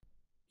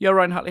Yeah,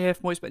 Ryan Hartley here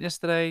from What We Spent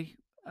Yesterday.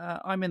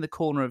 I'm in the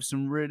corner of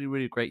some really,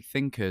 really great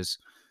thinkers.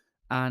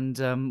 And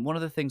one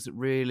of the things that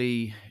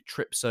really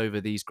trips over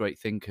these great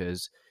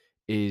thinkers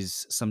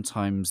is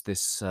sometimes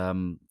this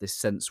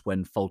sense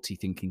when faulty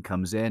thinking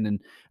comes in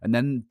and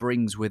then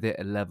brings with it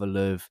a level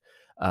of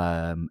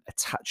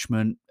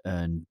attachment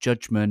and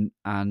judgment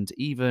and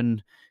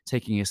even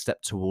taking a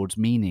step towards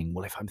meaning.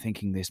 Well, if I'm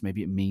thinking this,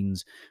 maybe it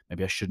means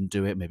maybe I shouldn't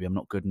do it. Maybe I'm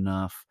not good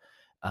enough.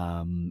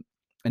 Um,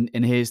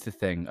 and here's the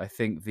thing: I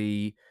think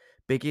the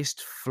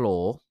biggest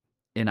flaw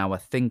in our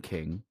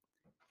thinking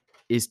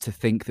is to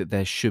think that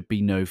there should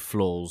be no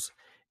flaws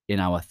in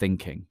our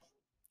thinking.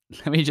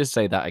 Let me just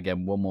say that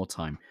again one more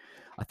time.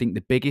 I think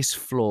the biggest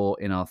flaw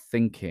in our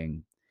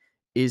thinking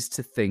is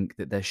to think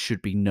that there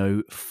should be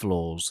no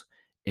flaws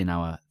in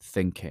our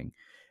thinking.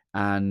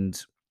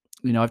 And,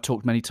 I've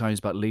talked many times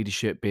about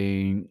leadership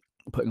being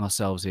putting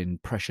ourselves in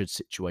pressured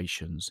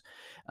situations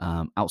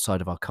outside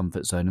of our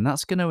comfort zone. And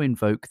that's going to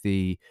invoke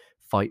the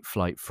fight,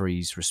 flight,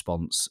 freeze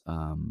response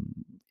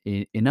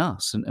in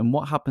us. And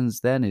what happens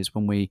then is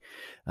when we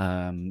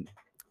um,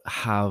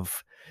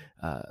 have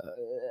uh,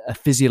 a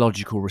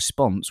physiological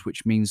response,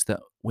 which means that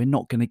we're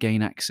not going to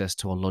gain access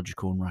to our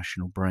logical and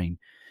rational brain.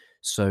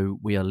 So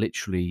we are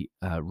literally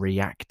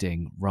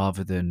reacting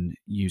rather than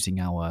using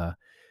our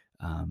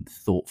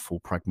thoughtful,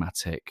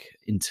 pragmatic,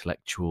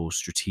 intellectual,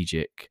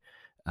 strategic,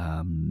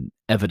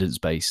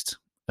 evidence-based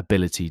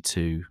ability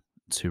to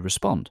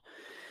respond.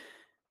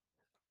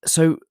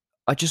 So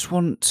I just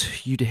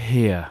want you to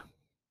hear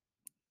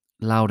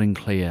loud and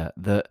clear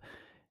that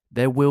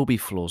there will be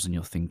flaws in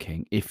your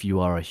thinking if you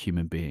are a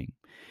human being.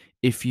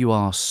 If you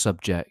are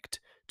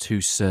subject to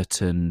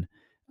certain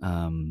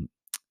um,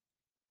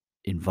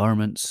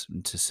 environments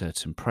and to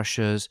certain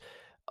pressures,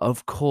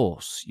 of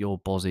course, your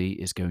body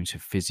is going to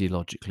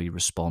physiologically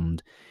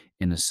respond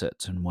in a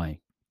certain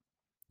way,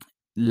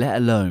 let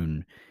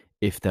alone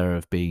if there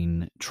have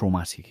been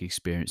traumatic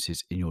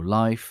experiences in your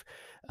life,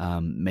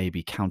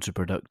 maybe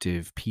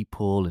counterproductive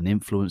people and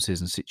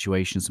influences and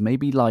situations.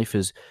 Maybe life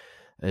has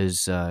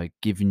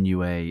given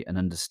you an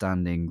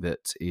understanding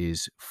that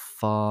is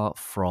far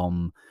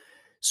from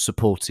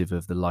supportive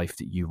of the life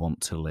that you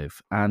want to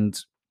live. And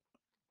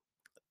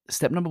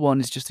step number one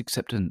is just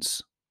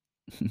acceptance.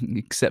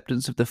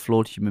 Acceptance of the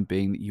flawed human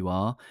being that you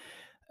are,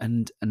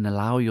 and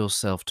allow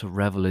yourself to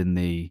revel in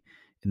the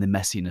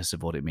messiness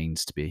of what it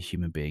means to be a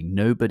human being.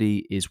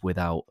 Nobody is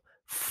without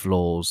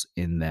flaws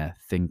in their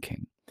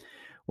thinking.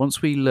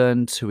 Once we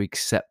learn to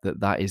accept that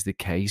that is the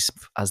case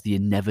as the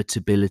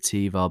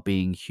inevitability of our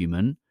being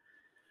human,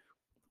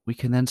 we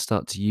can then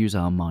start to use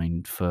our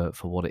mind for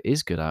what it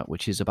is good at,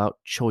 which is about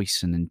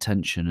choice and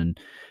intention,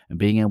 and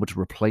being able to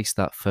replace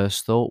that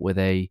first thought with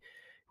a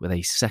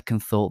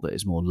second thought that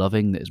is more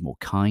loving, that is more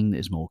kind, that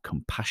is more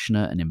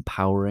compassionate and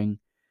empowering.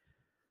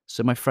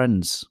 So, my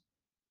friends,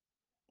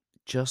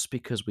 just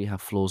because we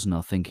have flaws in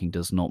our thinking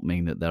does not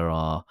mean that there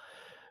are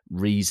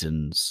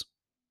reasons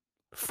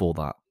for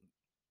that.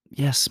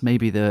 Yes,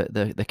 maybe there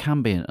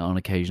can be on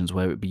occasions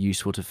where it would be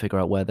useful to figure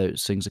out where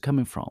those things are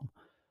coming from.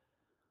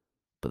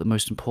 But the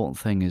most important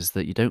thing is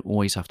that you don't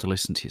always have to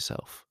listen to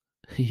yourself.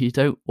 You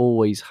don't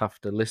always have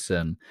to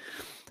listen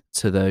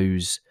to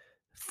those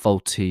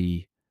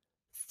faulty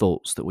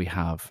thoughts that we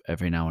have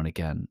every now and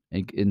again.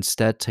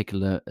 Instead, take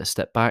a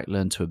step back,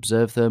 learn to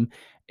observe them,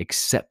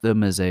 accept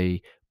them as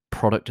a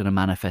product and a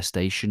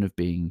manifestation of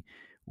being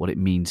what it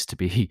means to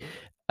be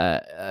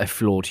a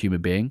flawed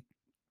human being,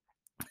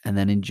 and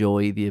then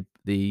enjoy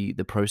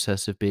the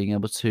process of being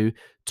able to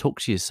talk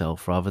to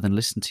yourself rather than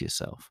listen to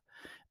yourself,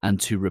 and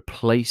to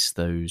replace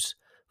those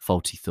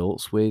faulty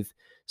thoughts with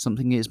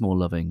something that is more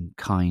loving,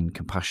 kind,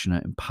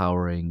 compassionate,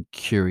 empowering,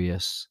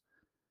 curious.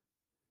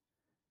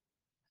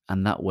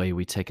 And that way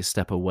we take a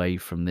step away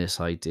from this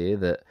idea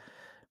that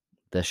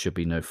there should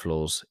be no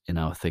flaws in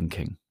our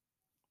thinking.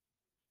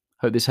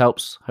 Hope this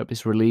helps. Hope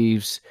this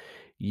relieves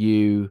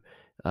you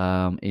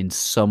in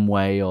some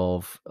way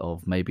of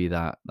maybe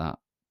that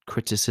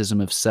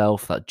criticism of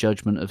self, that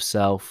judgment of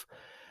self.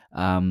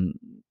 Um,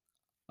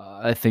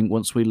 I think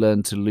once we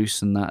learn to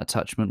loosen that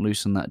attachment,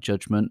 loosen that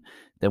judgment,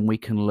 then we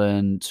can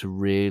learn to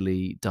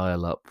really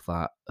dial up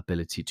that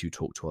ability to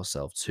talk to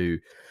ourselves, to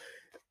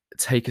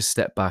take a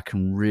step back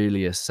and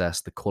really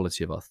assess the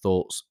quality of our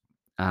thoughts,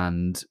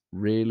 and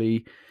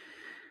really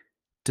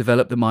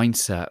develop the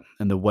mindset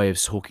and the way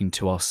of talking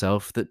to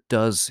ourselves that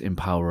does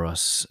empower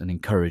us and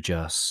encourage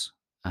us,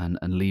 and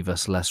leave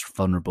us less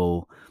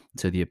vulnerable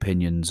to the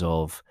opinions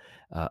of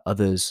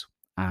others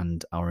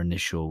and our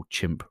initial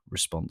chimp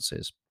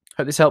responses.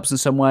 Hope this helps in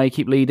some way.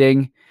 Keep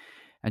leading,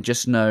 and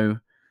just know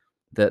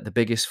that the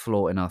biggest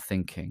flaw in our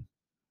thinking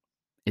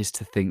is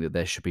to think that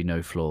there should be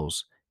no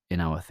flaws in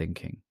our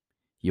thinking.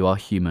 You are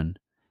human.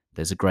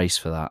 There's a grace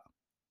for that.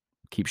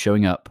 Keep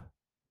showing up,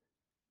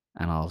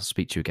 and I'll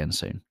speak to you again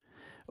soon.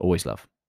 Always love.